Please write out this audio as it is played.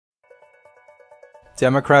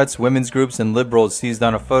Democrats, women's groups, and liberals seized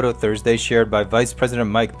on a photo Thursday shared by Vice President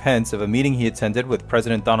Mike Pence of a meeting he attended with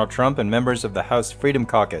President Donald Trump and members of the House Freedom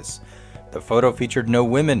Caucus. The photo featured no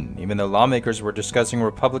women, even though lawmakers were discussing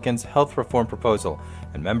Republicans' health reform proposal,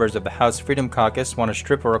 and members of the House Freedom Caucus want to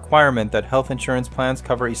strip a requirement that health insurance plans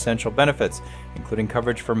cover essential benefits, including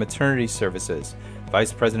coverage for maternity services.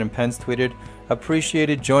 Vice President Pence tweeted,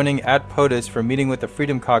 "Appreciated joining at POTUS for meeting with the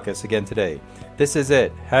Freedom Caucus again today. This is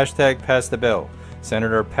it. #pass the bill."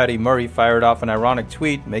 Senator Patty Murray fired off an ironic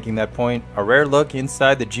tweet, making that point a rare look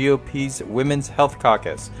inside the GOP's Women's Health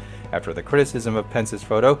Caucus. After the criticism of Pence's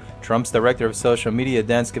photo, Trump's director of social media,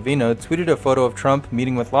 Dan Scavino, tweeted a photo of Trump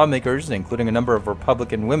meeting with lawmakers, including a number of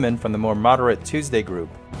Republican women from the more moderate Tuesday group.